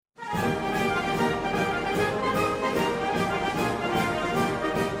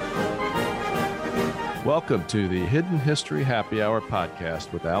Welcome to the Hidden History Happy Hour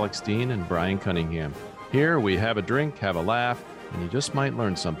podcast with Alex Dean and Brian Cunningham. Here we have a drink, have a laugh, and you just might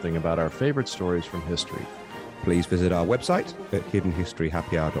learn something about our favorite stories from history. Please visit our website at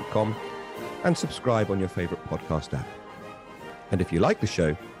hiddenhistoryhappyhour.com and subscribe on your favorite podcast app. And if you like the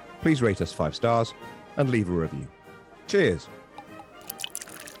show, please rate us 5 stars and leave a review. Cheers.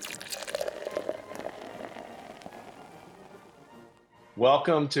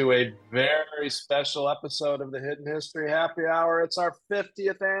 Welcome to a very special episode of the Hidden History Happy Hour. It's our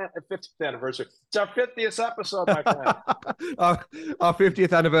 50th anniversary. It's our 50th episode, my friend. our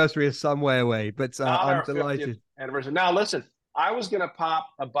 50th anniversary is some way away, but I'm delighted. 50th anniversary. Now, listen, I was going to pop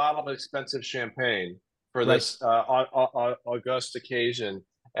a bottle of expensive champagne for this august occasion,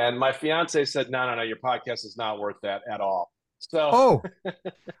 and my fiance said, no, your podcast is not worth that at all. So,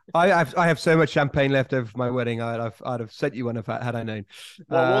 I have so much champagne left over for my wedding. I'd have sent you one had I known.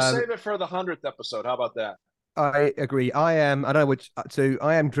 Well, we'll save it for the 100th episode. How about that? I agree. I don't know which. So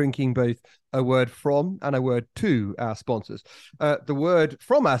I am drinking both a word from and a word to our sponsors. The word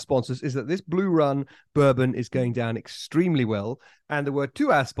from our sponsors is that this Blue Run bourbon is going down extremely well, and the word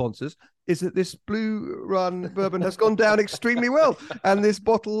to our sponsors is that this Blue Run bourbon has gone down extremely well, and this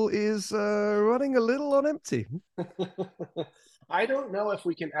bottle is running a little on empty. I don't know if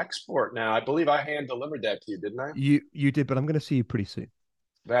we can export now. I believe I hand delivered that to you, didn't I? You did, but I'm going to see you pretty soon.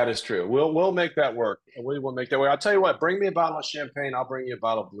 That is true. We'll make that work. We will make that work. I'll tell you what. Bring me a bottle of champagne. I'll bring you a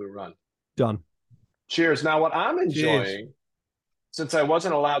bottle of Blue Run. Done. Cheers. Now, what I'm enjoying, since I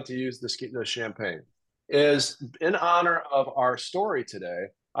wasn't allowed to use the champagne, is in honor of our story today.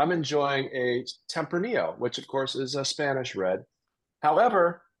 I'm enjoying a Tempranillo, which of course is a Spanish red.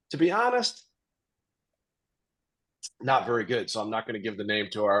 However, to be honest, not very good. So I'm not going to give the name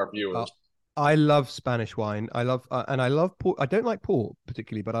to our viewers. I love Spanish wine. I love port. I don't like port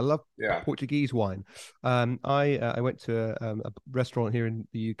particularly, but I love Portuguese wine. I went to a restaurant here in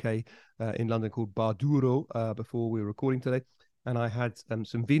the UK in London called Bar Duro before we were recording today, and I had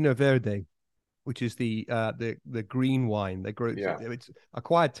some Vino Verde, which is the green wine. They grow. It's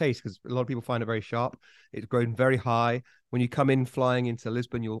acquired taste because a lot of people find it very sharp. It's grown very high. When you come in flying into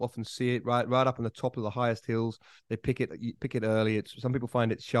Lisbon, you'll often see it right up on the top of the highest hills. They pick it early. Some people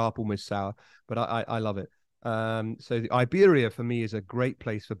find it sharp, almost sour, but I love it. So the Iberia for me is a great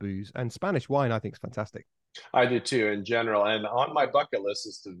place for booze, and Spanish wine I think is fantastic. I do too, in general. And on my bucket list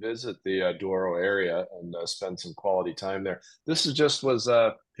is to visit the Douro area and spend some quality time there. This was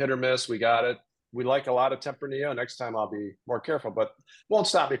hit or miss. We got it. We like a lot of Tempranillo. Next time I'll be more careful, but won't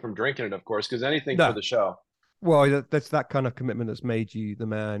stop me from drinking it, of course, because anything for the show. Well, that's that kind of commitment that's made you the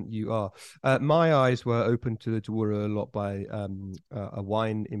man you are. My eyes were opened to the Douro a lot by a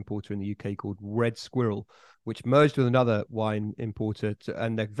wine importer in the UK called Red Squirrel, which merged with another wine importer,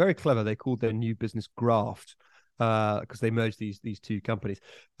 and they're very clever. They called their new business Graft, because they merged these two companies.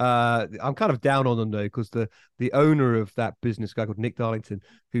 I'm kind of down on them though, because the owner of that business, a guy called Nick Darlington,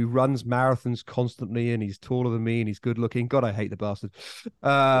 who runs marathons constantly, and he's taller than me and he's good looking. God, I hate the bastard.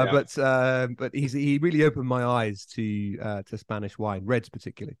 But he really opened my eyes to Spanish wine, reds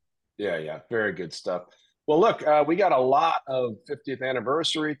particularly. Yeah, very good stuff. Well, look, we got a lot of 50th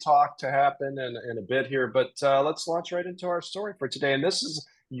anniversary talk to happen in a bit here, but let's launch right into our story for today. And this is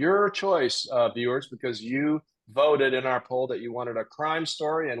your choice, viewers, because you voted in our poll that you wanted a crime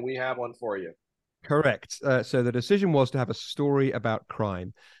story, and we have one for you. Correct. So the decision was to have a story about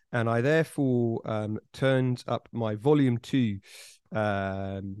crime, and I therefore turned up my volume 2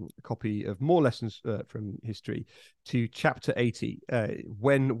 copy of More Lessons from History to chapter 80,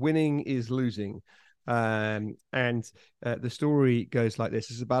 When Winning is Losing. And the story goes like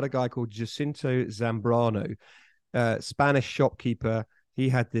this. It's about a guy called Jacinto Zambrano, Spanish shopkeeper. He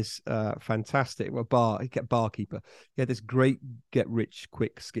had this fantastic barkeeper. He had this great get rich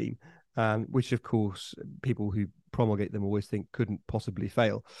quick scheme, which of course people who promulgate them always think couldn't possibly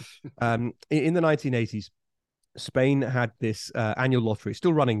fail. In the 1980s, Spain had this annual lottery,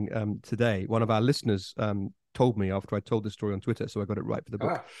 still running today. One of our listeners told me after I told the story on Twitter, so I got it right for the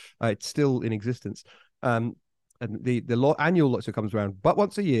book. It's still in existence. And the annual lottery comes around but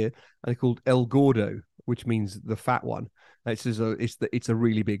once a year, and it's called El Gordo, which means the fat one. It's a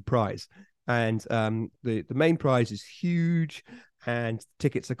really big prize, and the main prize is huge, and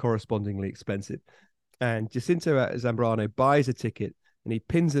tickets are correspondingly expensive. And Jacinto Zambrano buys a ticket and he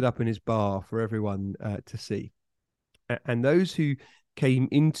pins it up in his bar for everyone to see. And those who came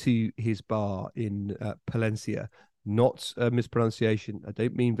into his bar in Palencia, not a mispronunciation, I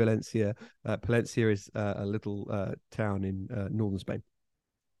don't mean Valencia. Palencia is a little town in northern Spain.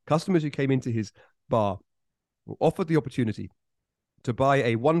 Customers who came into his bar were offered the opportunity to buy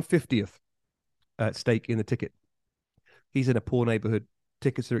a 1/50th stake in the ticket. He's in a poor neighborhood.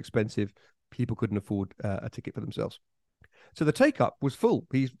 Tickets are expensive. People couldn't afford a ticket for themselves. So the take up was full.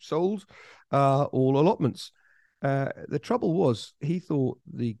 He sold all allotments. The trouble was, he thought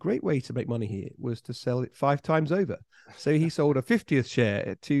the great way to make money here was to sell it 5 times over. So he sold a 50th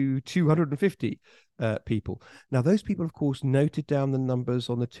share to 250 people. Now, those people, of course, noted down the numbers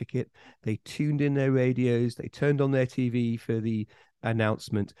on the ticket. They tuned in their radios. They turned on their TV for the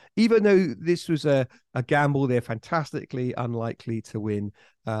announcement. Even though this was a gamble, they're fantastically unlikely to win.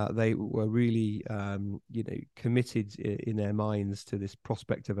 They were really, committed in their minds to this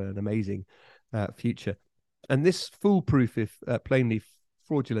prospect of an amazing future. And this foolproof, if plainly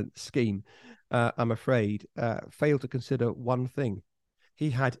fraudulent scheme, I'm afraid, failed to consider one thing. He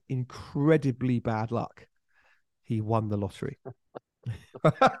had incredibly bad luck. He won the lottery.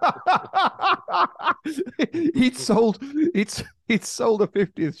 he'd sold a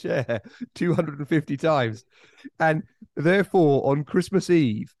 50th share 250 times, and therefore on Christmas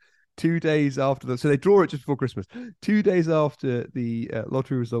Eve, 2 days after so they draw it just before Christmas. 2 days after the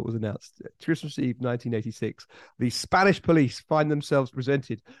lottery result was announced, Christmas Eve 1986, the Spanish police find themselves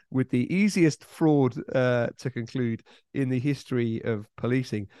presented with the easiest fraud to conclude in the history of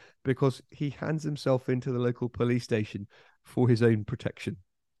policing, because he hands himself into the local police station for his own protection.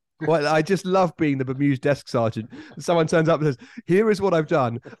 Well, I just love being the bemused desk sergeant. Someone turns up and says, "Here is what I've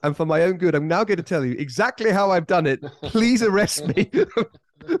done, and for my own good, I'm now going to tell you exactly how I've done it. Please arrest me."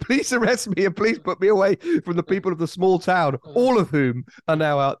 Please arrest me and please put me away from the people of the small town, all of whom are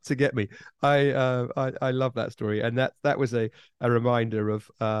now out to get me. I love that story, and that was a reminder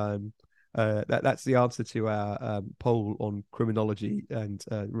of that's the answer to our poll on criminology and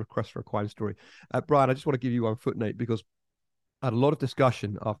request for a crime story. Brian, I just want to give you one footnote, because I had a lot of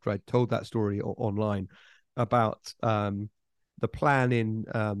discussion after I told that story online about the plan in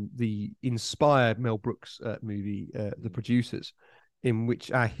the inspired Mel Brooks movie, The Producers, in which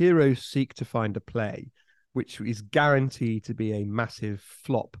our heroes seek to find a play which is guaranteed to be a massive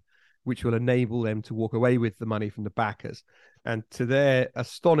flop, which will enable them to walk away with the money from the backers. And to their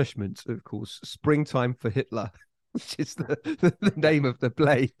astonishment, of course, Springtime for Hitler, which is the name of the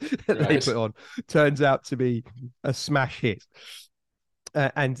play that they put on, turns out to be a smash hit.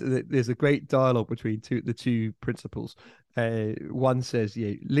 And there's a great dialogue between the two principals. One says,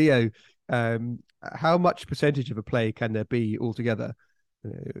 Leo, how much percentage of a play can there be altogether?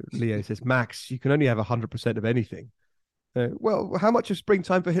 Leo says, Max, you can only have 100% of anything. Well, how much of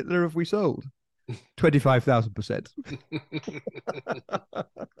Springtime for Hitler have we sold? 25,000%.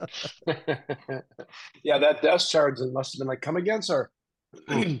 Yeah, that death charge must have been like, come again, sir.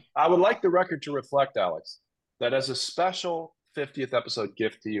 I would like the record to reflect, Alex, that as a special 50th episode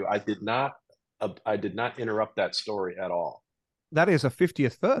gift to you, I did not interrupt that story at all. That is a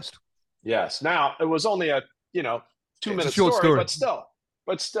 50th first. Yes. Now, it was only a 2-minute story, but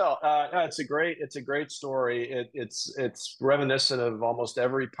still, it's a great story. It's reminiscent of almost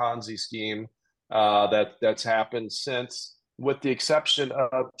every Ponzi scheme that's happened since, with the exception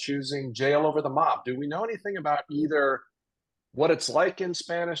of choosing jail over the mob. Do we know anything about either what it's like in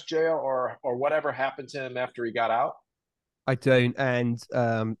Spanish jail or whatever happened to him after he got out? I don't, and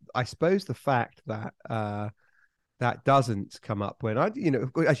I suppose the fact that that doesn't come up when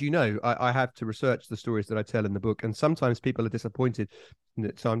as you know, I have to research the stories that I tell in the book, and sometimes people are disappointed.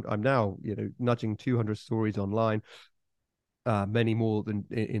 So I'm now nudging 200 stories online, many more than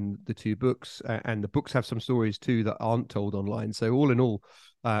in the 2 books, and the books have some stories too that aren't told online. So all in all,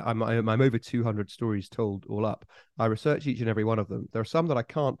 I'm over 200 stories told all up. I research each and every one of them. There are some that I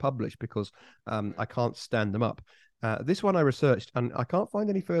can't publish because I can't stand them up. This one I researched, and I can't find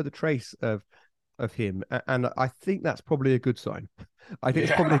any further trace of him, and I think that's probably a good sign. I think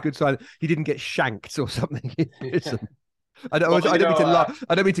it's probably a good sign he didn't get shanked or something in prison. I don't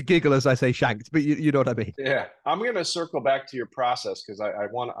mean to giggle as I say shanked, but you know what I mean. Yeah, I'm going to circle back to your process, because I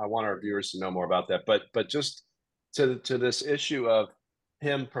want our viewers to know more about that. But just to this issue of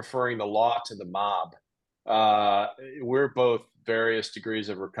him preferring the law to the mob, we're both various degrees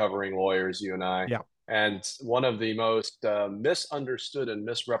of recovering lawyers, you and I. Yeah. And one of the most misunderstood and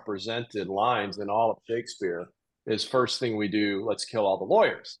misrepresented lines in all of Shakespeare is, "First thing we do, let's kill all the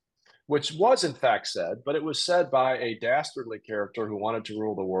lawyers," which was in fact said, but it was said by a dastardly character who wanted to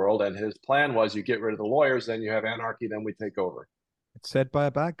rule the world. And his plan was, you get rid of the lawyers, then you have anarchy, then we take over. It's said by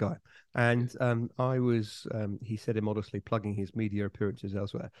a bad guy. And I was, he said immodestly, plugging his media appearances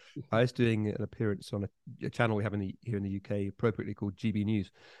elsewhere. I was doing an appearance on a channel we have here in the UK, appropriately called GB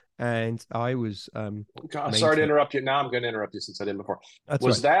News. And I was... sorry to interrupt you. Now I'm going to interrupt you since I didn't before. That's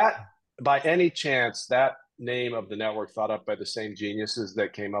was right. that, by any chance, that name of the network thought up by the same geniuses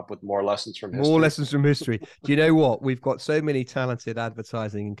that came up with more lessons from More history? lessons from history. Do you know what? We've got so many talented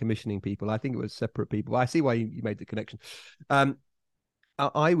advertising and commissioning people. I think it was separate people. I see why you made the connection. Um,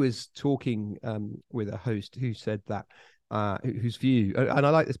 I was talking with a host who said that whose view, and I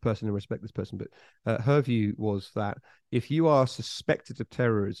like this person and respect this person, but her view was that if you are suspected of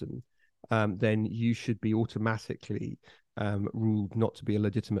terrorism, then you should be automatically ruled not to be a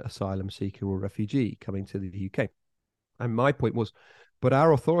legitimate asylum seeker or refugee coming to the UK. And my point was, but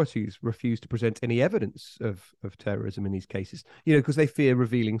our authorities refuse to present any evidence of terrorism in these cases, because they fear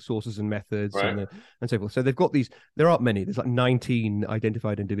revealing sources and methods Right. and so forth. So they've got these. There aren't many. There's like 19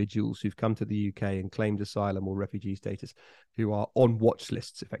 identified individuals who've come to the UK and claimed asylum or refugee status, who are on watch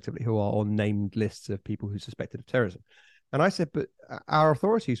lists, effectively, who are on named lists of people who are suspected of terrorism. And I said, but our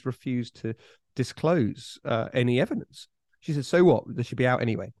authorities refuse to disclose any evidence. She said, so what? They should be out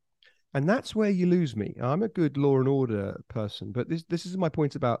anyway. And that's where you lose me. I'm a good law and order person, but this is my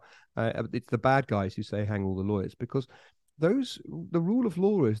point about it's the bad guys who say hang all the lawyers, because the rule of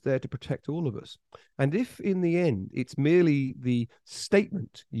law is there to protect all of us. And if in the end it's merely the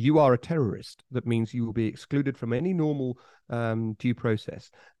statement you are a terrorist that means you will be excluded from any normal due process,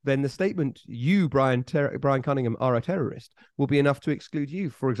 then the statement you, Brian Cunningham, are a terrorist will be enough to exclude you,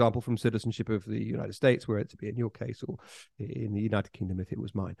 for example, from citizenship of the United States, were it to be in your case, or in the United Kingdom if it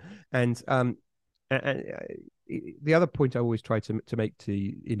was mine. And the other point I always try to make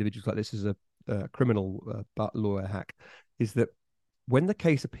to individuals like this as a criminal lawyer hack is that when the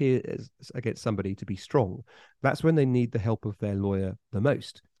case appears against somebody to be strong, that's when they need the help of their lawyer the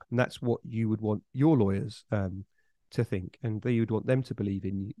most. And that's what you would want your lawyers to think, and you would want them to believe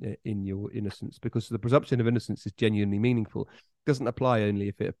in your innocence, because the presumption of innocence is genuinely meaningful. It doesn't apply only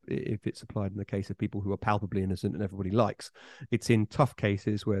if it's applied in the case of people who are palpably innocent and everybody likes. It's in tough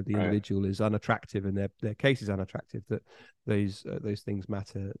cases where the Right. individual is unattractive and their case is unattractive that those things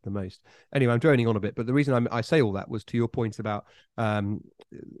matter the most. Anyway, I'm droning on a bit, but the reason I say all that was to your point about the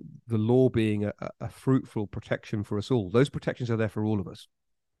law being a fruitful protection for us all. Those protections are there for all of us.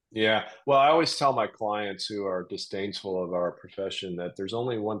 Yeah. Well, I always tell my clients who are disdainful of our profession that there's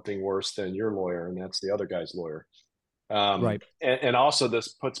only one thing worse than your lawyer, and that's the other guy's lawyer. Right. And also, this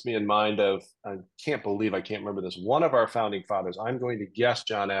puts me in mind of, I can't believe I can't remember this. One of our founding fathers, I'm going to guess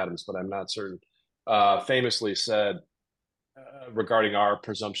John Adams, but I'm not certain, famously said regarding our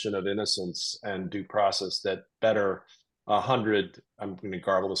presumption of innocence and due process that better 100, I'm going to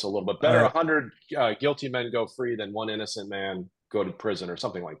garble this a little bit, better Uh, 100 guilty men go free than one innocent man go to prison or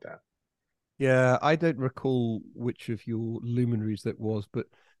something like that. Yeah, I don't recall which of your luminaries that was, but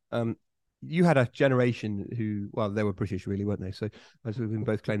um, you had a generation who, well, they were British, really, weren't they? So as we can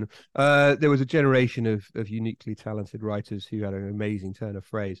both claim them, there was a generation of uniquely talented writers who had an amazing turn of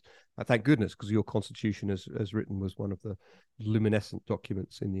phrase. Thank goodness, because your Constitution, as written, was one of the luminescent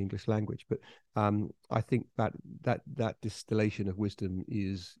documents in the English language. But I think that distillation of wisdom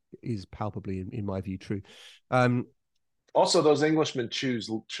is palpably, in my view, true. Um, Also, those Englishmen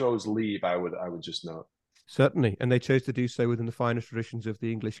chose leave. I would just note. Certainly, and they chose to do so within the finest traditions of the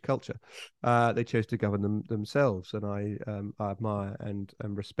English culture. They chose to govern themselves, and I admire and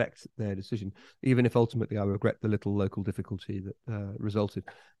respect their decision, even if ultimately I regret the little local difficulty that resulted.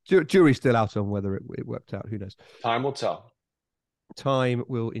 Jury's still out on whether it worked out. Who knows? Time will tell. Time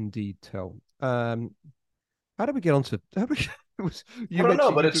will indeed tell. How did we get on to? I You don't know,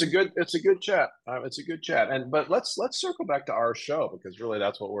 mentioned but you it's a good chat. It's a good chat, and but let's circle back to our show because really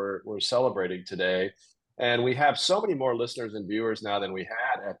that's what we're celebrating today, and we have so many more listeners and viewers now than we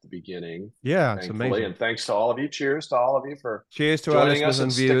had at the beginning, Yeah, it's thankfully. amazing. And thanks to all of you. Cheers to all of you for Cheers to our joining listeners us and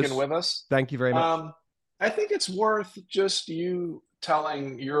and sticking viewers. with us. Thank you very much. Um, I think it's worth just you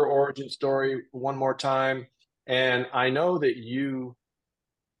telling your origin story one more time, and I know that you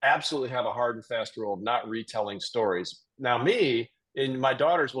absolutely have a hard and fast rule of not retelling stories. Now, me and my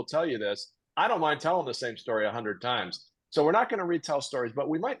daughters will tell you this. I don't mind telling the same story 100 times. So we're not going to retell stories, but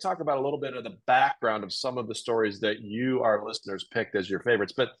we might talk about a little bit of the background of some of the stories that you, our listeners, picked as your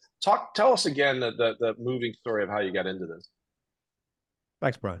favorites. But tell us again the moving story of how you got into this.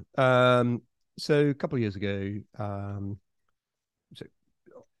 Thanks, Brian. So a couple of years ago, so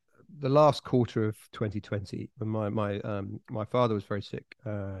the last quarter of 2020, when my father was very sick,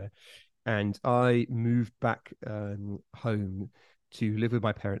 and I moved back home to live with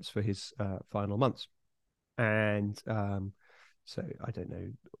my parents for his final months. And so I don't know,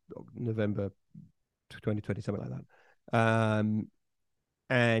 November 2020, something like that.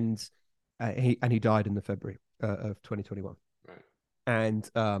 And he died in the February of 2021. Right. And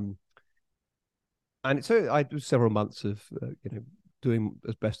so I was several months of doing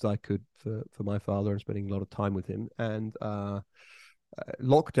as best I could for my father and spending a lot of time with him. And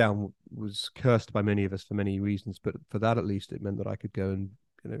lockdown was cursed by many of us for many reasons, but for that at least it meant that I could go and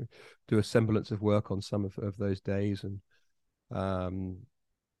do a semblance of work on some of those days. And um,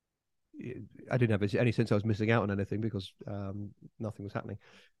 I didn't have any sense I was missing out on anything because nothing was happening.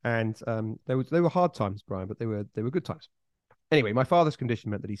 And they were hard times, Brian, but they were good times. Anyway, my father's condition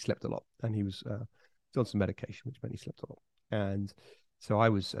meant that he slept a lot, and he was on some medication, which meant he slept a lot. And so I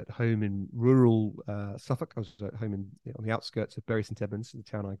was at home in rural Suffolk. I was at home on the outskirts of Bury St Edmunds, the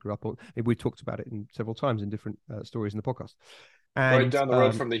town I grew up on. We talked about it several times in different stories in the podcast. Right And down the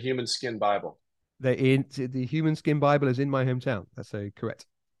road from the Human Skin Bible. The Human Skin Bible is in my hometown. That's so correct.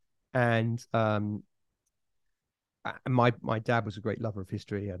 And my dad was a great lover of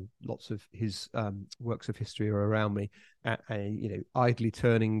history, and lots of his works of history are around me, and idly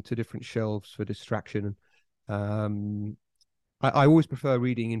turning to different shelves for distraction. I always prefer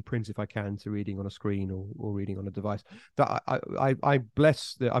reading in print if I can to reading on a screen or reading on a device. That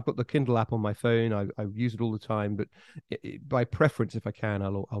I've got the Kindle app on my phone. I use it all the time, but by preference, if I can,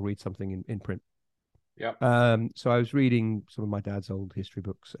 I'll read something in print. Yeah. So I was reading some of my dad's old history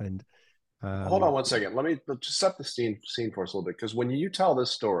books, and hold on one second. Let me just set the scene for us a little bit, because when you tell this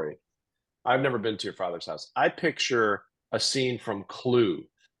story, I've never been to your father's house. I picture a scene from Clue,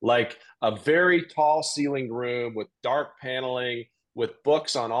 like a very tall ceilinged room with dark paneling, with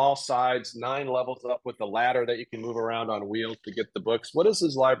books on all sides, 9 levels up with a ladder that you can move around on wheels to get the books. What is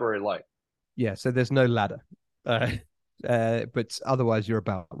his library like? Yeah, so there's no ladder, but otherwise you're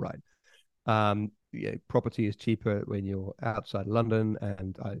about right. Property is cheaper when you're outside London,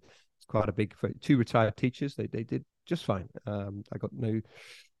 and it's quite a big for 2 retired teachers. They did just fine. I got no.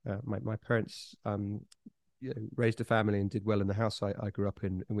 My parents raised a family and did well in the house I grew up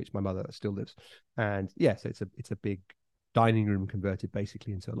in which my mother still lives. And yes, it's a big dining room converted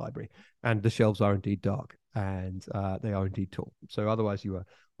basically into a library, and the shelves are indeed dark, and they are indeed tall. So otherwise you are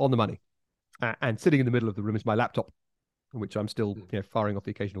on the money. And sitting in the middle of the room is my laptop, which I'm still firing off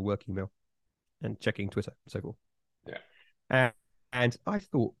the occasional work email and checking Twitter and so forth. Yeah. And I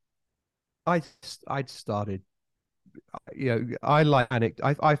thought I'd started.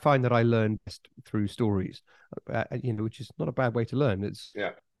 I find that I learn best through stories, which is not a bad way to learn. It's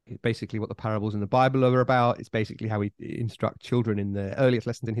basically what the parables in the Bible are about. It's basically how we instruct children in the earliest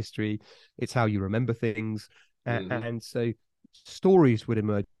lessons in history. It's how you remember things. And so stories would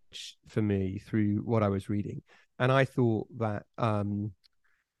emerge for me through what I was reading. And I thought that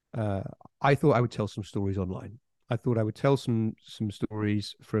I thought I would tell some stories online. I thought I would tell some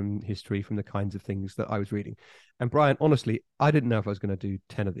stories from history, from the kinds of things that I was reading. And Brian, honestly, I didn't know if I was going to do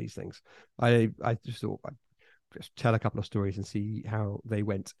 10 of these things. I just thought I'd just tell a couple of stories and see how they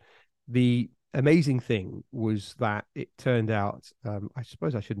went. The amazing thing was that it turned out, I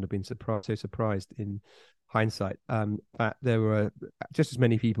suppose I shouldn't have been so surprised in hindsight, that there were just as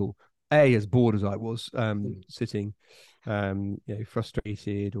many people, as bored as I was, sitting,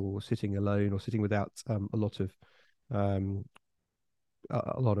 frustrated, or sitting alone, or sitting without a lot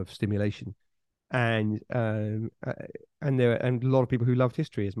of stimulation, and there were a lot of people who loved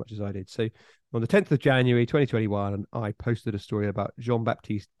history as much as I did. So on the 10th of January 2021, I posted a story about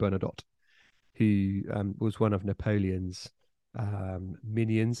Jean-Baptiste Bernadotte, who was one of Napoleon's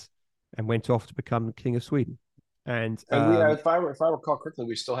minions and went off to become King of Sweden. And if I recall correctly,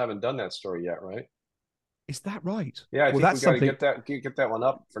 we still haven't done that story yet, right? Is that right? Yeah, I think we got to get that one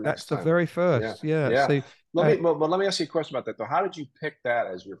up for next time. That's the very first. Yeah. So let me ask you a question about that though. How did you pick that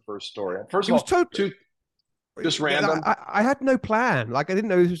as your first story? First of all, just random. I had no plan. Like, I didn't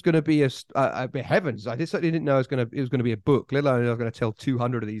know this was going to be heavens. I certainly didn't know it was going to be a book, let alone I was going to tell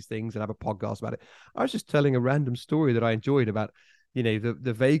 200 of these things and have a podcast about it. I was just telling a random story that I enjoyed about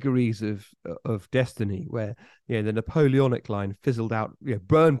the vagaries of destiny, where the Napoleonic line fizzled out,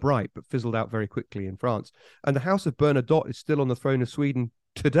 burned bright but fizzled out very quickly in France, and the House of Bernadotte is still on the throne of Sweden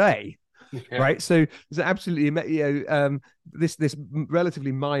today. Right, so it's absolutely this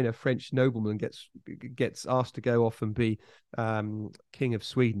relatively minor French nobleman gets asked to go off and be king of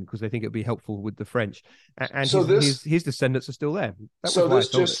Sweden because they think it'd be helpful with the French, and so his descendants are still there. So this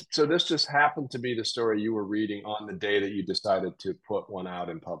just happened to be the story you were reading on the day that you decided to put one out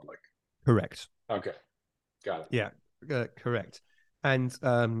in public. Correct. Okay, got it. Yeah, correct. And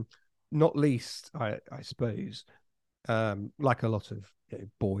not least, I suppose, like a lot of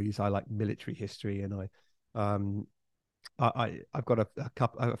boys, I like military history, and I've got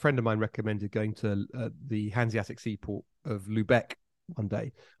a friend of mine recommended going to the Hanseatic seaport of Lubeck one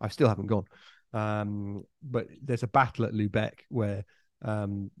day. I still haven't gone, but there's a battle at Lubeck where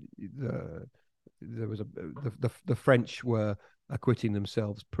the French were acquitting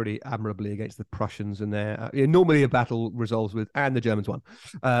themselves pretty admirably against the Prussians. And normally a battle resolves with, and the Germans won,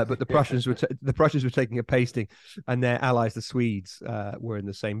 but the Prussians were taking a pasting, and their allies, the Swedes, were in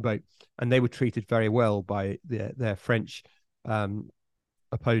the same boat, and they were treated very well by their French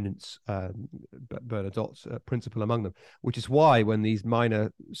opponents, Bernadotte's principal among them, which is why when these minor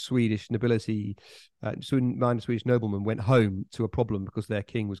Swedish noblemen went home to a problem because their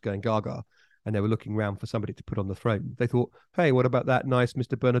king was going gaga and they were looking around for somebody to put on the throne, they thought, hey, what about that nice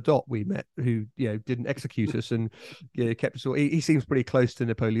Mr. Bernadotte we met who didn't execute us and kept us all. He seems pretty close to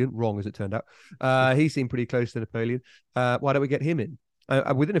Napoleon, wrong as it turned out. He seemed pretty close to Napoleon. Why don't we get him in?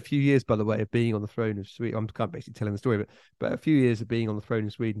 Within a few years, by the way, of being on the throne of Sweden, I'm kind of basically telling the story, but a few years of being on the throne in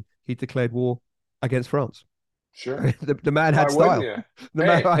Sweden, he declared war against France. Sure. The man had style.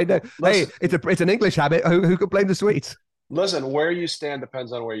 I know. Listen, hey, it's an English habit. Who could blame the Swedes? Listen, where you stand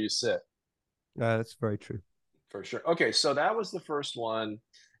depends on where you sit. That's very true. For sure. Okay, so that was the first one.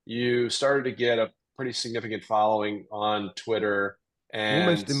 You started to get a pretty significant following on Twitter, and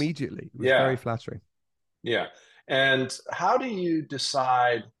almost immediately. It was very flattering. Yeah. And how do you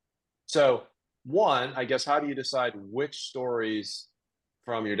decide? So, one, I guess, how do you decide which stories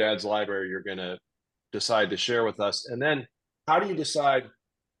from your dad's library you're going to decide to share with us? And then how do you decide?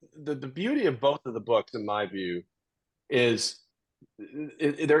 The beauty of both of the books, in my view, is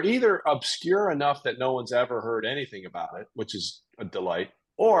they're either obscure enough that no one's ever heard anything about it, which is a delight,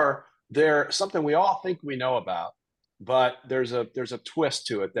 or they're something we all think we know about, but there's a twist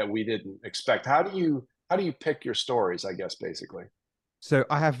to it that we didn't expect. How do you pick your stories, I guess, basically? So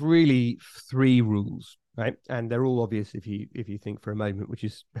I have really 3 rules, right? And they're all obvious if you think for a moment, which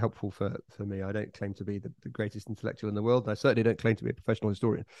is helpful for me. I don't claim to be the greatest intellectual in the world, and I certainly don't claim to be a professional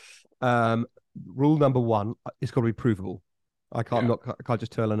historian. Rule number 1, it's got to be provable. I can't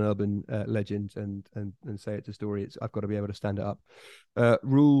just tell an urban legend and say it's a story. I've got to be able to stand it up.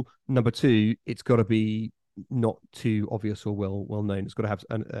 Rule number 2, it's got to be not too obvious or well known. It's got to have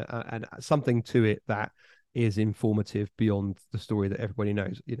an something to it that is informative beyond the story that everybody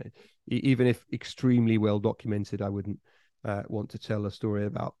knows. Even if extremely well documented, I wouldn't want to tell a story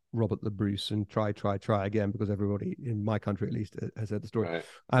about Robert the Bruce and try again, because everybody in my country at least has heard the story. Right.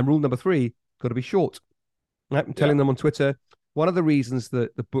 And rule number 3, got to be short. I'm telling them on Twitter. One of the reasons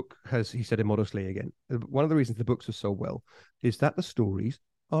that the book has, he said immodestly again, one of the reasons the books are so well is that the stories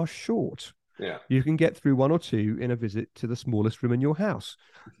are short. Yeah. You can get through 1 or 2 in a visit to the smallest room in your house.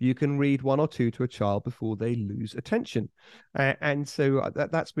 You can read 1 or 2 to a child before they lose attention. And so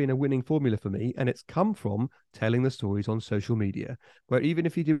that's been a winning formula for me. And it's come from telling the stories on social media, where even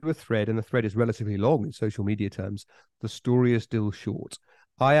if you do a thread and the thread is relatively long in social media terms, the story is still short.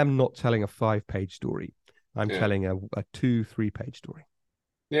 I am not telling a 5-page story. I'm telling a 2-3-page story.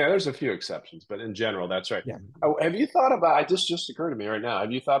 Yeah, there's a few exceptions, but in general, that's right. Yeah. Oh, have you thought about? Just occurred to me right now.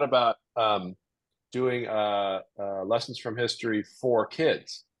 Have you thought about doing lessons from history for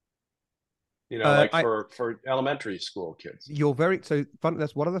kids? Like for elementary school kids. You're very so fun.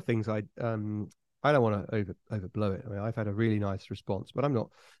 That's one of the things I don't want to overblow it. I mean, I've had a really nice response, but I'm not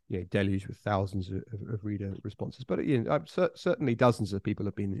deluged with thousands of reader responses. But certainly dozens of people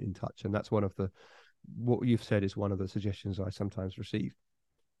have been in touch, and that's one of what you've said is one of the suggestions I sometimes receive.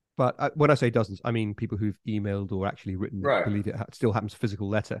 But when I say dozens, I mean people who've emailed or actually written. Right. Believe it still happens, physical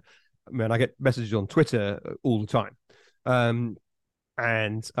letter. I mean, I get messages on Twitter all the time.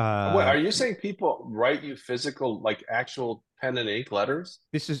 Wait, are you saying people write you physical, like actual pen and ink letters?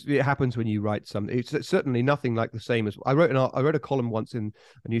 It happens when you write something. It's certainly nothing like the same as I wrote a column once in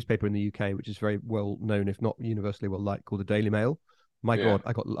a newspaper in the UK, which is very well known, if not universally well liked, called the Daily Mail. My God,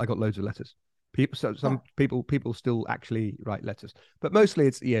 I got loads of letters. Some people still actually write letters, but mostly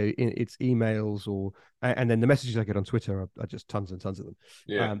it's it's emails and then the messages I get on Twitter are just tons and tons of them.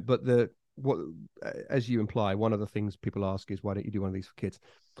 Yeah. But as you imply, one of the things people ask is, why don't you do one of these for kids?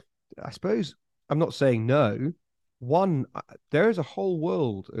 I suppose I'm not saying no. There is a whole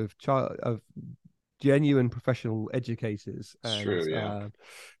world of genuine professional educators and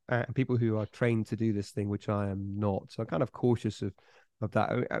people who are trained to do this thing, which I am not. So I'm kind of cautious of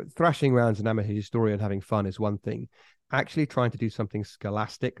that. I mean, thrashing around as an amateur historian, having fun is one thing. Actually trying to do something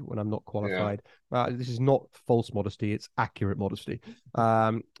scholastic when I'm not qualified. This is not false modesty, it's accurate modesty.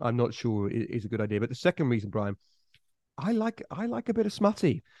 I'm not sure it is a good idea. But the second reason, Brian, I like a bit of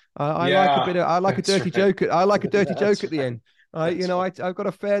smutty. I like a dirty joke. I like a dirty joke at the end. I've got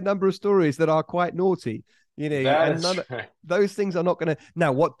a fair number of stories that are quite naughty. Those things are not going to.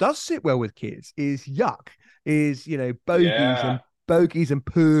 Now, what does sit well with kids is bogies and bogies and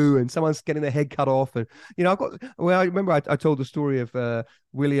poo, and someone's getting their head cut off. And I remember I told the story of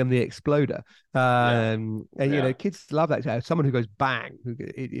William the Exploder. Yeah. And Yeah. kids love that. Someone who goes bang,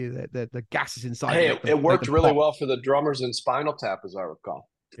 the gases inside Hey, make it make worked them really pop. well for the drummers in Spinal Tap, as I recall.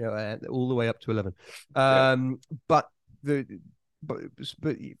 All the way up to 11. Yeah. But the but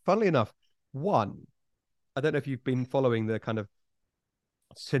but funnily enough, one, I don't know if you've been following the kind of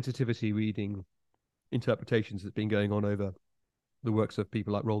sensitivity reading interpretations that's been going on over the works of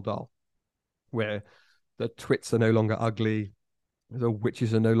people like Roald Dahl, where the twits are no longer ugly, the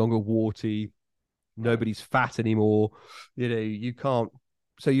witches are no longer warty, Right. nobody's fat anymore. You can't.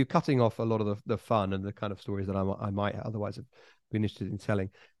 So you're cutting off a lot of the fun and the kind of stories that I might otherwise have been interested in telling.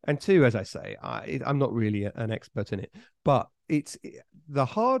 And two, as I say, I'm not really an expert in it, but it's the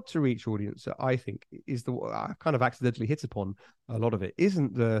hard to reach audience that I think is the I kind of accidentally hit upon a lot of it.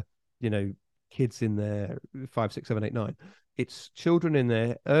 Isn't the kids in their 5, 6, 7, 8, 9? It's children in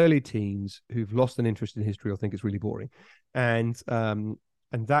their early teens who've lost an interest in history or think it's really boring, and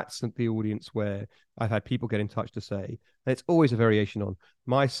that's the audience where I've had people get in touch to say, and it's always a variation on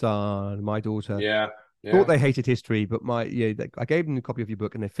my son, my daughter Yeah. thought Yeah. they hated history, but I gave them a copy of your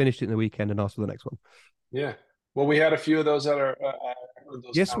book and they finished it in the weekend and asked for the next one. Yeah. Well, we had a few of those that are, I heard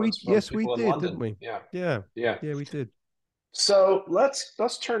those comments from Yes we people in did, didn't London. we? Yeah. Yeah, Yeah. yeah, we did. So let's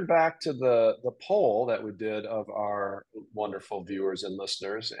turn back to the poll that we did of our wonderful viewers and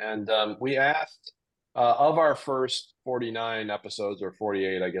listeners, and we asked of our first 49 episodes or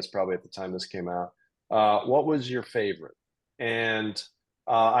 48, I guess probably at the time this came out, what was your favorite? And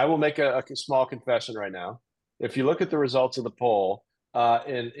I will make a small confession right now. If you look at the results of the poll,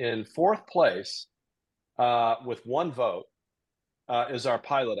 in fourth place with one vote is our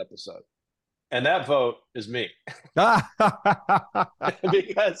pilot episode, and that vote is me.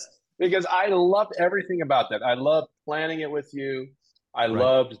 because because I loved everything about that. I loved planning it with you. I Right.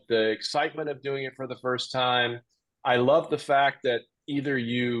 loved the excitement of doing it for the first time. I loved the fact that either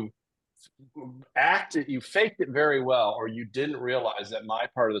you faked it very well, or you didn't realize that my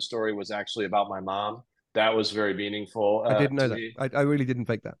part of the story was actually about my mom. That was very meaningful I didn't to know that. me. I really didn't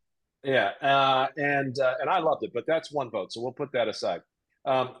fake that. Yeah, and I loved it, but that's one vote, so we'll put that aside.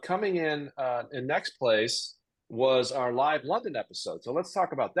 Coming in next place was our live London episode. So let's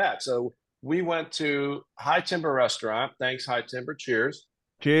talk about that. So we went to High Timber Restaurant. Thanks, High Timber. Cheers.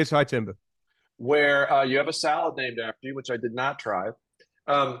 Cheers, High Timber. Where you have a salad named after you, which I did not try.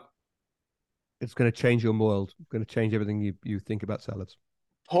 Um, It's going to change your world. It's going to change everything you think about salads.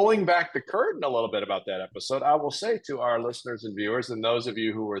 Pulling back the curtain a little bit about that episode, I will say to our listeners and viewers, and those of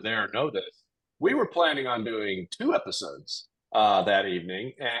you who were there know this, we were planning on doing 2 episodes that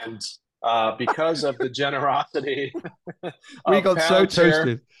evening. And because of the generosity We of got so Palantir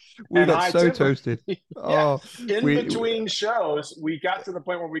toasted. We and got High so Timber, toasted. yeah, Oh, in we between shows, we got to the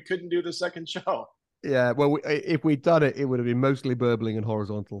point where we couldn't do the second show. yeah. Well, if we'd done it, it would have been mostly burbling and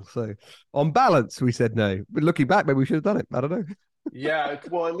horizontal. So, on balance, we said no. But looking back, maybe we should have done it. I don't know. Yeah,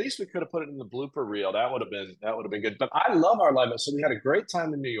 well, at least we could have put it in the blooper reel. That would have been good. But I love our live. So we had a great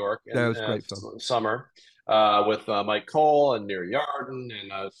time in New York No, it in was great fun. summer with Mike Cole and Near Yarden,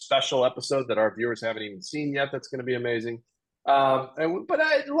 and a special episode that our viewers haven't even seen yet. That's going to be amazing.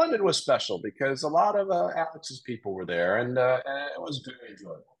 London was special because a lot of Alex's people were there, and it was very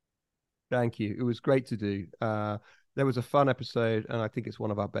enjoyable. Thank you. It was great to do. There was a fun episode, and I think it's one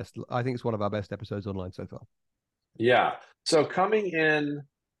of our best. I think it's one of our best episodes online so far. Yeah. So coming in,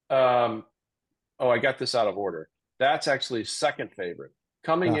 um, oh, I got this out of order. That's actually second favorite.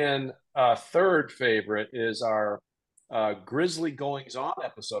 Coming Ah, in, third favorite is our Grizzly Goings On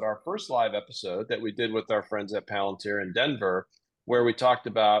episode, our first live episode that we did with our friends at Palantir in Denver, where we talked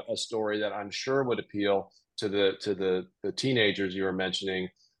about a story that I'm sure would appeal to the teenagers you were mentioning,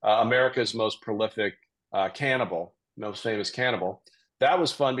 America's most prolific cannibal, most famous cannibal. That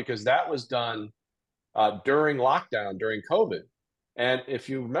was fun because that was done during lockdown, during COVID. And if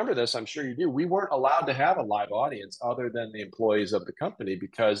you remember this, I'm sure you do, we weren't allowed to have a live audience other than the employees of the company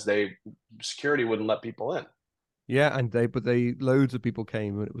because security wouldn't let people in. yeah, and they loads of people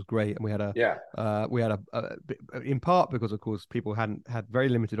came and it was great, and Yeah. we had in part because of course people hadn't had very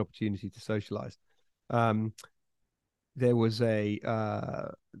limited opportunity to socialize. Um, there was a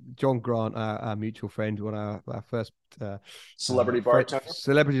John Grant, our mutual friend, one of our first Celebrity bartender.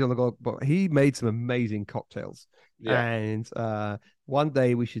 celebrities on the golf, but he made some amazing cocktails. Yeah. And one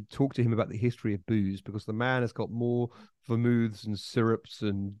day we should talk to him about the history of booze because the man has got more vermouths and syrups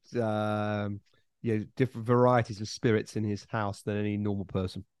and different varieties of spirits in his house than any normal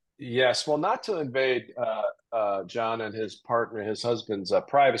person. Yes. Well, not to invade John and his partner, his husband's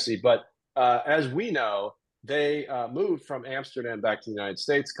privacy, but as we know, they moved from Amsterdam back to the United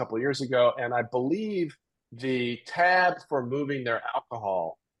States a couple of years ago, and I believe the tab for moving their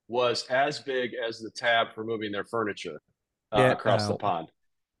alcohol was as big as the tab for moving their furniture Yeah, across the pond.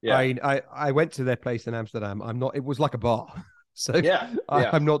 Yeah, I went to their place in Amsterdam. I'm not. It was like a bar, so yeah, yeah.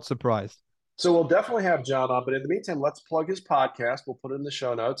 I'm not surprised. So we'll definitely have John on, but in the meantime, let's plug his podcast. We'll put it in the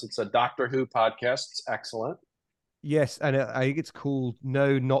show notes. It's a Doctor Who podcast. It's excellent. Yes, and I think it's called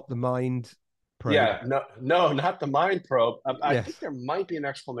No, Not the Mind Probe. Yeah, no, no, not the Mind Probe. I think Yes, there might be an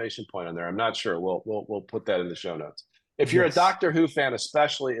exclamation point on there. I'm not sure. We'll put that in the show notes. If you're a yes, Doctor Who fan,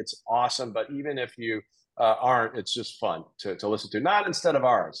 especially, it's awesome. But even if you aren't, it's just fun to listen to. Not instead of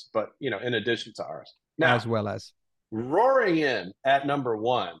ours, but in addition to ours. Now, as well as. roaring in at number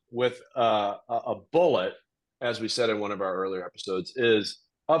one with a bullet, as we said in one of our earlier episodes, is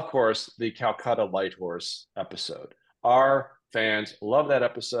of course the Calcutta Light Horse episode. Our fans love that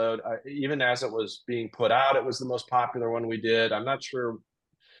episode. Even as it was being put out, it was the most popular one we did. I'm not sure.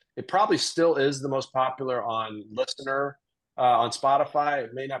 It probably still is the most popular on listener on Spotify.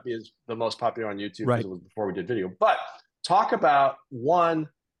 It may not be the most popular on YouTube because Right. it was before we did video. But talk about one,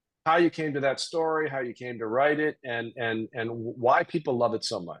 how you came to that story, how you came to write it, and why people love it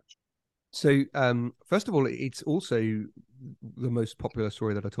so much. So, first of all, it's also the most popular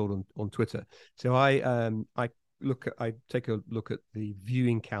story that I told on Twitter. So I take a look at the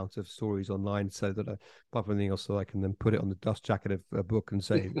viewing count of stories online, so that apart from anything else, so I can then put it on the dust jacket of a book and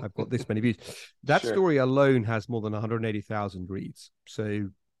say I've got this many views. That Sure. story alone has more than 180,000 reads. So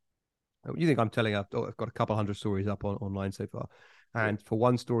you think I'm telling I've got a couple hundred stories up online so far, and Yeah. for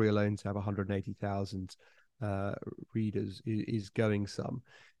one story alone to have 180,000 readers is going some.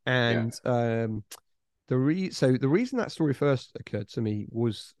 Yeah. And the reason that story first occurred to me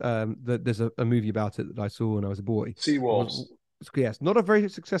was that there's a movie about it that I saw when I was a boy. Sea It was, Wolves. yes, not a very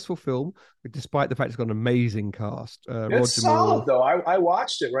successful film, despite the fact it's got an amazing cast. It's Roger Moore, solid though. I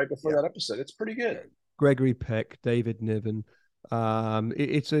watched it right before yeah, that episode. It's pretty good. Gregory Peck, David Niven.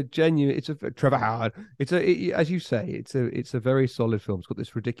 It's a genuine. It's a Trevor Howard. As you say, it's a very solid film. It's got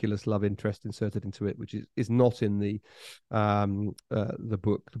this ridiculous love interest inserted into it, which is not in the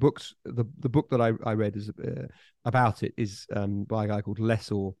book. The book that I read is about it is by a guy called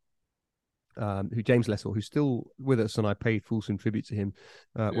Lessor, James Lessor, who's still with us, and I paid fulsome tribute to him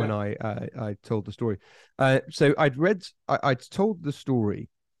when Yeah. I told the story. So I'd told the story.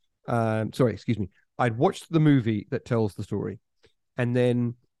 Sorry, excuse me. I'd watched the movie that tells the story, and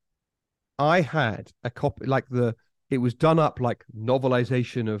then I had a copy, it was done up like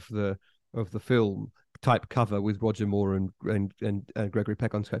novelization of the film type cover with Roger Moore and Gregory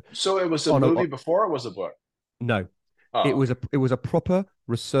Peck on screen. So it was a On, movie before it was a book. no, Oh, okay. it was a proper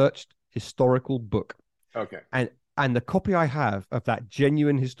researched historical book, Okay. and the copy I have of that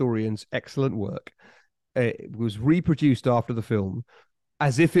genuine historian's excellent work was reproduced after the film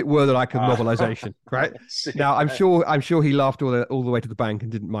as if it were like a novelization, right? See, Now, I'm sure he laughed all the way to the bank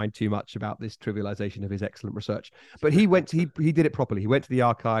and didn't mind too much about this trivialization of his excellent research. But he did it properly. He went to the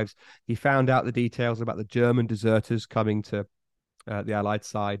archives. He found out the details about the German deserters coming to the Allied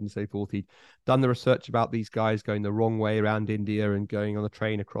side and so forth. He'd done the research about these guys going the wrong way around India and going on the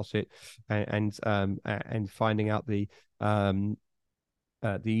train across it, and finding out the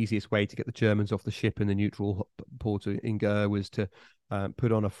easiest way to get the Germans off the ship in the neutral port in Goa was to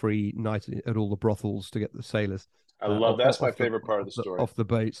put on a free night at all the brothels to get the sailors I love that's my favorite part of the story. off the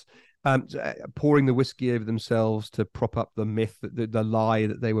boats, pouring the whiskey over themselves to prop up the myth, the lie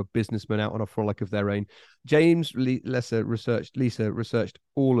that they were businessmen out on a frolic of their own. James Lisa researched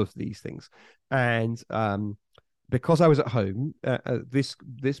all of these things, and because I was at home, this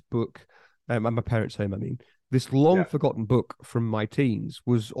book, at my parents' home, I mean, this long Yeah. forgotten book from my teens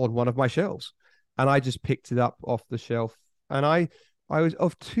was on one of my shelves, and I just picked it up off the shelf, and I was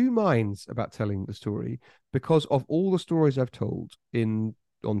of two minds about telling the story, because of all the stories I've told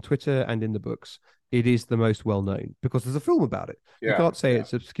on Twitter and in the books, it is the most well known because there's a film about it. You Yeah. can't say Yeah.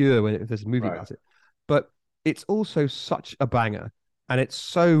 it's obscure if there's a movie Right. about it, but it's also such a banger, and it's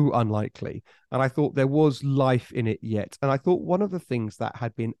so unlikely. And I thought there was life in it yet. And I thought one of the things that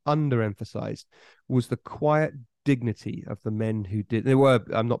had been underemphasized was the quiet dignity of the men who did.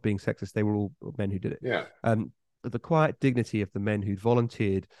 I'm not being sexist, they were all men who did it. Yeah. The quiet dignity of the men who'd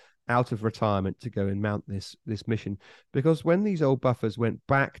volunteered out of retirement to go and mount this mission. Because when these old buffers went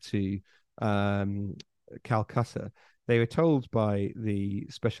back to Calcutta, they were told by the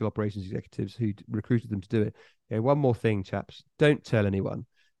special operations executives who'd recruited them to do it, one more thing, chaps, don't tell anyone.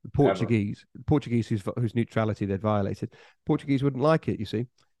 The Portuguese whose neutrality they'd violated, Portuguese wouldn't like it, you see,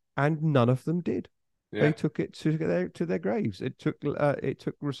 and none of them did. Yeah. They took it to their graves. It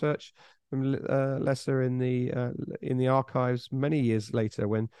took research Lesser in the archives many years later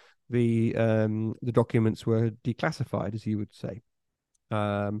when the documents were declassified, as you would say,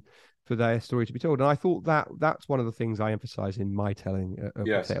 for their story to be told. And I thought that's one of the things I emphasize in my telling of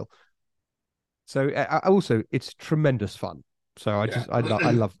the Yes. tale. So also it's tremendous fun. So Yeah.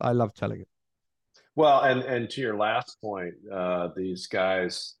 I love telling it. Well, and to your last point, these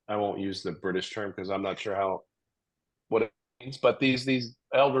guys, I won't use the British term because I'm not sure what it means, but these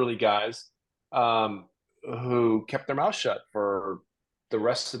elderly guys who kept their mouth shut for the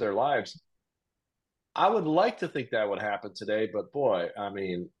rest of their lives. I would like to think that would happen today, but boy, I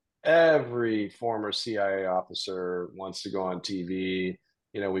mean, every former CIA officer wants to go on TV.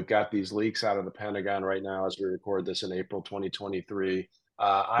 We've got these leaks out of the Pentagon right now as we record this in April 2023.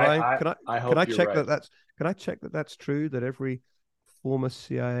 Brian, I can I hope you're check right. that that's true, that every former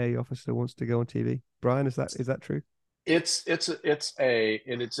CIA officer wants to go on TV? Brian, is that true? It's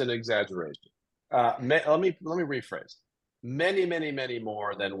an exaggeration. Let me rephrase. Many, many, many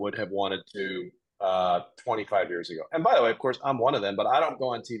more than would have wanted to 25 years ago. And by the way, of course, I'm one of them, but I don't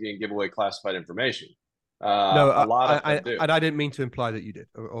go on TV and give away classified information. No, A lot of them do. and I didn't mean to imply that you did.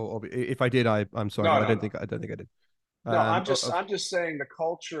 Or if I did, I'm sorry, No, but no, no, I don't think I did. no. I'm O- just of I'm just saying the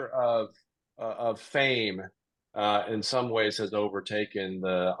culture of fame in some ways has overtaken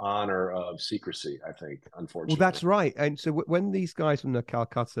the honor of secrecy. I think, Well, unfortunately. that's right. And so when these guys from the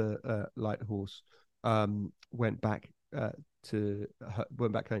Calcutta Light Horse went back to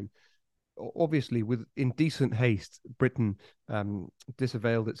went back home, obviously with indecent haste, Britain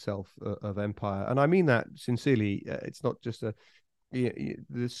disavailed itself of empire, and I mean that sincerely. It's not just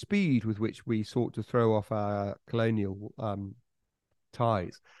the speed with which we sought to throw off our colonial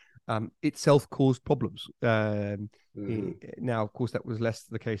ties itself caused problems. Now, of course, that was less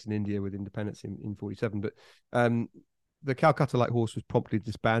the case in India with independence in 47, but the Calcutta Light Horse was promptly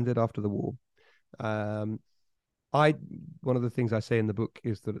disbanded after the war. Um, I One of the things I say in the book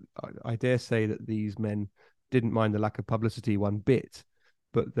is that I dare say that these men didn't mind the lack of publicity one bit,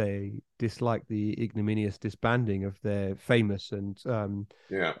 but they disliked the ignominious disbanding of their famous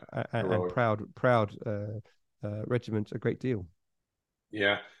Yeah, and heroic. proud regiment a great deal.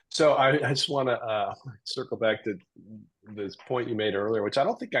 Yeah. So I just want to circle back to this point you made earlier, which I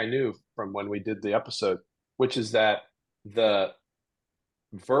don't think I knew from when we did the episode, which is that the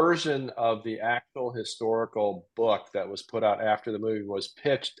version of the actual historical book that was put out after the movie was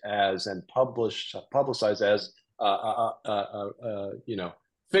pitched as and publicized as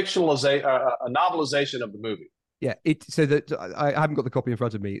fictionalization, a novelization of the movie. Yeah, so that I haven't got the copy in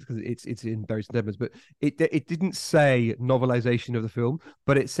front of me because it's in various endeavors, but it didn't say novelization of the film,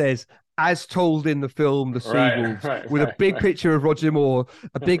 but it says as told in the film The Right, Seawolves, right, with a right, big right, picture of Roger Moore,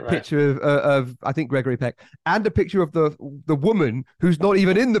 a big right, picture of I think Gregory Peck, and a picture of the woman who's not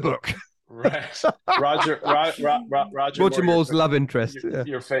even in the book. right. Roger Roger Moore, Moore's love interest. Yeah.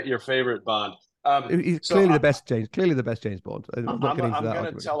 your favorite Bond. He's So clearly the best James Bond. I'm not getting into I'm that going to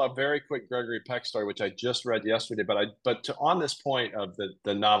argument. tell a very quick Gregory Peck story, which I just read yesterday. On this point of the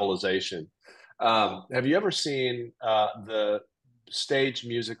novelization, have you ever seen the stage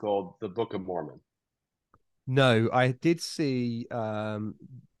musical The Book of Mormon? No, I did see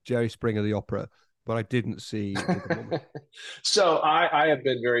Jerry Springer the opera, but I didn't see Book of Mormon. So I have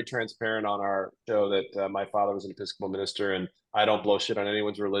been very transparent on our show that my father was an Episcopal minister, and I don't blow shit on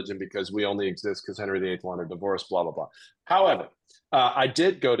anyone's religion because we only exist because Henry VIII wanted a divorce, blah blah blah. However, I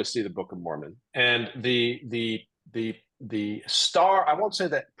did go to see the Book of Mormon, and the star, I won't say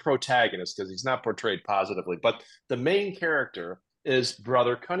that protagonist because he's not portrayed positively, but the main character is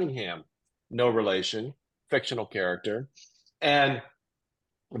Brother Cunningham, no relation, fictional character, and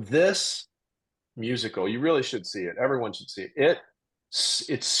this musical. You really should see it. Everyone should see it.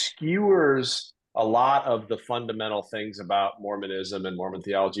 It skewers a lot of the fundamental things about Mormonism and Mormon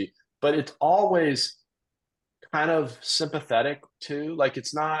theology, but it's always kind of sympathetic too. Like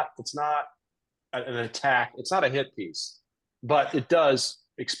it's not an attack. It's not a hit piece, but it does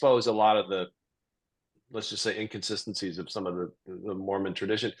expose a lot of the, let's just say, inconsistencies of some of the Mormon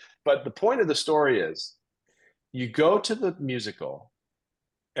tradition. But the point of the story is you go to the musical,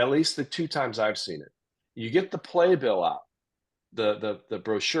 at least the two times I've seen it, you get the playbill out, the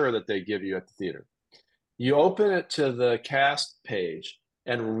brochure that they give you at the theater. You open it to the cast page,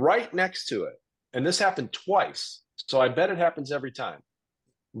 and right next to it, and this happened twice, so I bet it happens every time.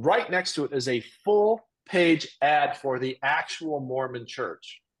 Right next to it is a full page ad for the actual Mormon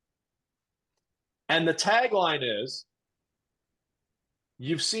church. And the tagline is,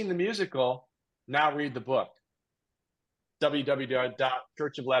 "You've seen the musical, now read the book.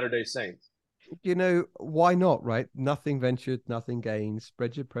 www.churchoflatter-day-saints." Why not, right? Nothing ventured, nothing gained.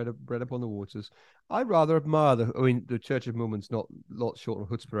 Spread your bread upon the waters. I rather admire the Church of Mormon's not short of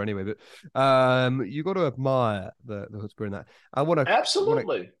chutzpah anyway, but you got to admire the chutzpah in that. I want to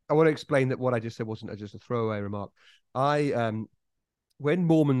Absolutely. I want to explain that what I just said wasn't just a throwaway remark. I When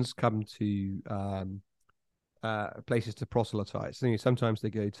Mormons come to places to proselytize, sometimes they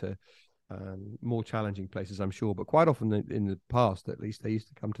go to more challenging places, I'm sure, but quite often in the past, at least, they used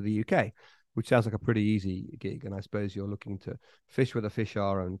to come to the UK, which sounds like a pretty easy gig. And I suppose you're looking to fish where the fish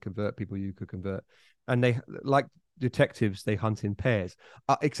are and convert people you could convert. And they, like detectives, they hunt in pairs,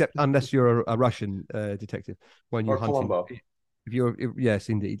 except unless you're a Russian detective, when you Or hunt in. Columbo. Yes,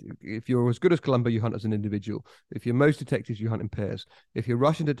 indeed. If you're as good as Columbo, you hunt as an individual. If you're most detectives, you hunt in pairs. If you're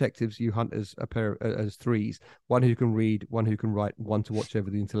Russian detectives, you hunt as a pair, as threes: one who can read, one who can write, one to watch over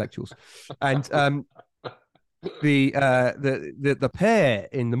the intellectuals. And the pair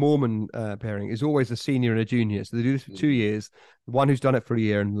in the Mormon pairing is always a senior and a junior. So they do this for 2 years. The one who's done it for a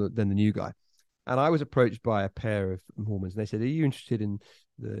year, and then the new guy. And I was approached by a pair of Mormons, and they said, "Are you interested in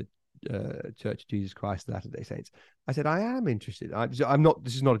the Church of Jesus Christ of Latter-day Saints?" I said, "I am interested. I'm not.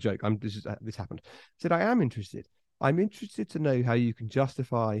 This is not a joke. This happened." I said, "I am interested. I'm interested to know how you can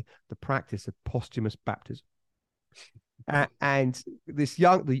justify the practice of posthumous baptism." And this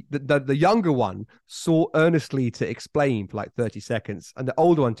the younger one sought earnestly to explain for like 30 seconds, and the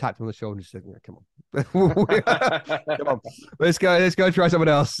older one tapped him on the shoulder and said, "Yeah, come on, come on, let's go try someone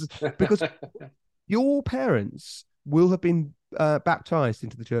else," because your parents will have been baptized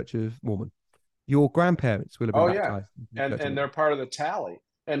into the Church of Mormon. Your grandparents will have been Oh yeah, baptized into the and Church of they're Mormon. part of the tally.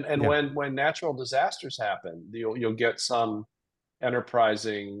 And Yeah. when natural disasters happen, you'll get some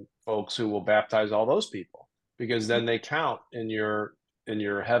enterprising folks who will baptize all those people, because then they count in your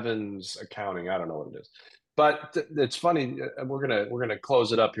heavens accounting. I don't know what it is, but it's funny. We're gonna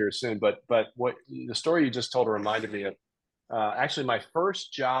close it up here soon. But what the story you just told reminded me of. Actually, my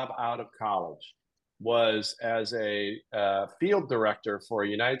first job out of college was as a field director for a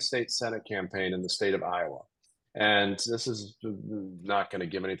United States Senate campaign in the state of Iowa. And this is not going to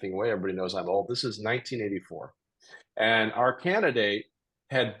give anything away. Everybody knows I'm old. This is 1984. And our candidate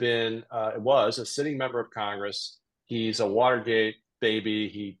was a sitting member of Congress. He's a Watergate baby.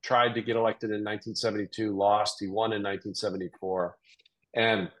 He tried to get elected in 1972, lost. He won in 1974.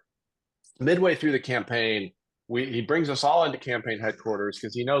 And midway through the campaign, he brings us all into campaign headquarters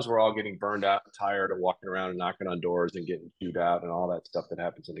because he knows we're all getting burned out and tired of walking around and knocking on doors and getting chewed out and all that stuff that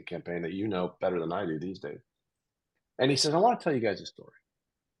happens in the campaign that you know better than I do these days. And he says, "I want to tell you guys a story.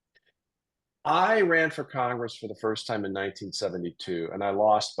 I ran for Congress for the first time in 1972, and I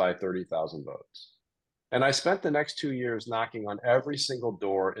lost by 30,000 votes. And I spent the next 2 years knocking on every single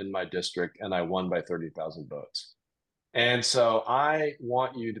door in my district, and I won by 30,000 votes. And so I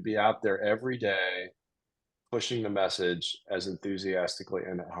want you to be out there every day pushing the message as enthusiastically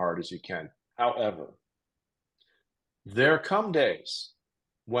and hard as you can. However, there come days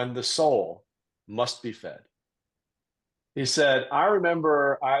when the soul must be fed." He said, "I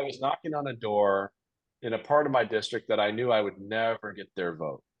remember I was knocking on a door in a part of my district that I knew I would never get their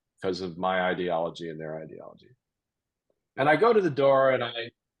vote because of my ideology and their ideology. And I go to the door and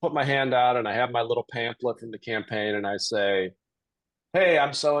I put my hand out and I have my little pamphlet from the campaign and I say, 'Hey,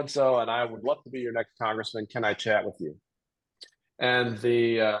 I'm so and so, and I would love to be your next congressman. Can I chat with you?' And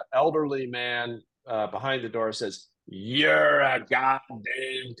the elderly man behind the door says, 'You're a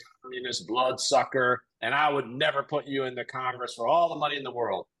goddamn communist bloodsucker, and I would never put you in the Congress for all the money in the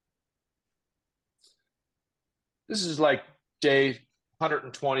world.'" This is like day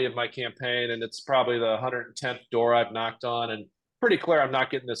 120 of my campaign, and it's probably the 110th door I've knocked on, and pretty clear I'm not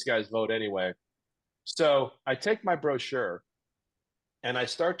getting this guy's vote anyway. So I take my brochure and I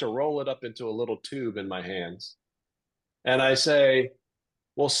start to roll it up into a little tube in my hands. And I say,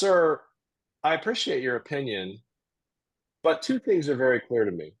 "Well, sir, I appreciate your opinion, but two things are very clear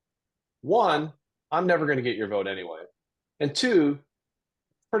to me. One, I'm never going to get your vote anyway. And two,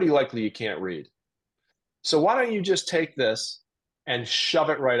 pretty likely you can't read. So why don't you just take this and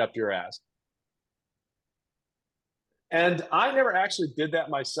shove it right up your ass?" And I never actually did that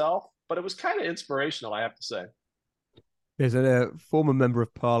myself, but it was kind of inspirational, I have to say. There's a former member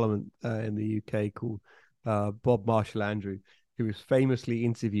of parliament in the UK called Bob Marshall Andrew, who was famously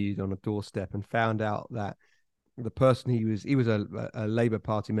interviewed on a doorstep and found out that the person he was a Labour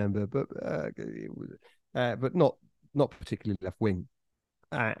Party member, but not particularly left wing.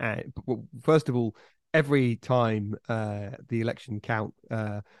 First of all, every time the election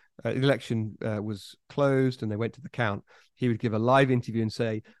was closed and they went to the count, he would give a live interview and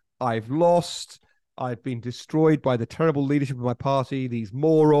say, "I've lost. I've been destroyed by the terrible leadership of my party, these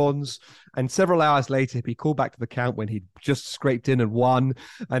morons. And several hours later, he called back to the count when he'd just scraped in and won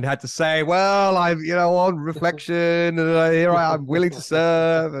and had to say, well, I've, on reflection, and here I'm willing to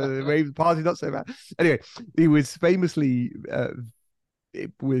serve. Maybe the party's not so bad. Anyway, he was famously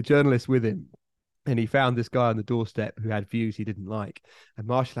with journalists with him. And he found this guy on the doorstep who had views he didn't like. And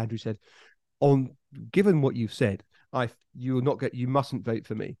Marshall Andrews said, given what you've said, you mustn't vote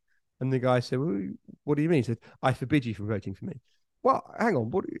for me. And the guy said, well, what do you mean? He said, I forbid you from voting for me. Well, hang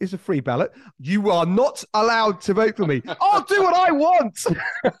on, what is a free ballot? You are not allowed to vote for me. I'll do what I want.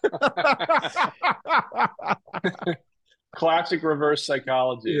 Classic reverse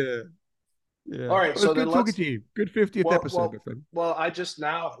psychology. Yeah. All right. So good talking to you. Good 50th episode, my friend. Well,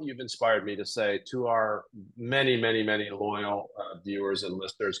 you've inspired me to say to our many, many, many loyal viewers and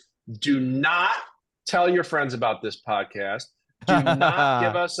listeners, do not tell your friends about this podcast. Do not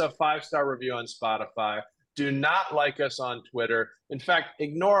give us a 5-star review on Spotify. Do not like us on Twitter. In fact,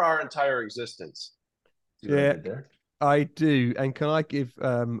 ignore our entire existence. I do. And can I give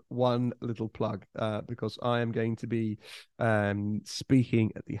one little plug? Because I am going to be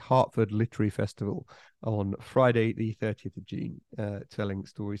speaking at the Hartford Literary Festival on Friday, the 30th of June, telling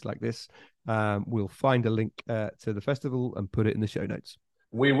stories like this. We'll find a link to the festival and put it in the show notes.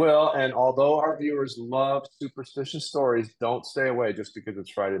 We will. And although our viewers love superstitious stories, don't stay away just because it's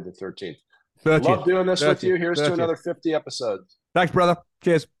Friday the 13th. 30th. Love doing this with you. Here's 30th. To another 50 episodes. Thanks, brother.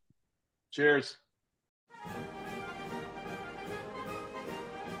 Cheers. Cheers.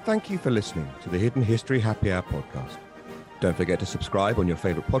 Thank you for listening to the Hidden History Happy Hour podcast. Don't forget to subscribe on your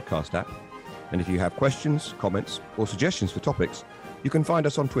favorite podcast app. And if you have questions, comments, or suggestions for topics, you can find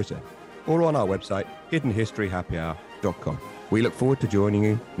us on Twitter or on our website, hiddenhistoryhappyhour.com. We look forward to joining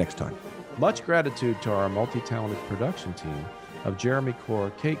you next time. Much gratitude to our multi-talented production team of Jeremy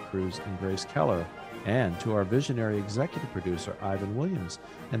Core, Kate Cruz, and Grace Keller, and to our visionary executive producer, Ivan Williams.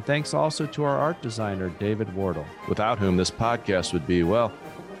 And thanks also to our art designer, David Wardle, without whom this podcast would be, well,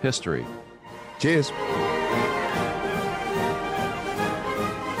 history. Cheers.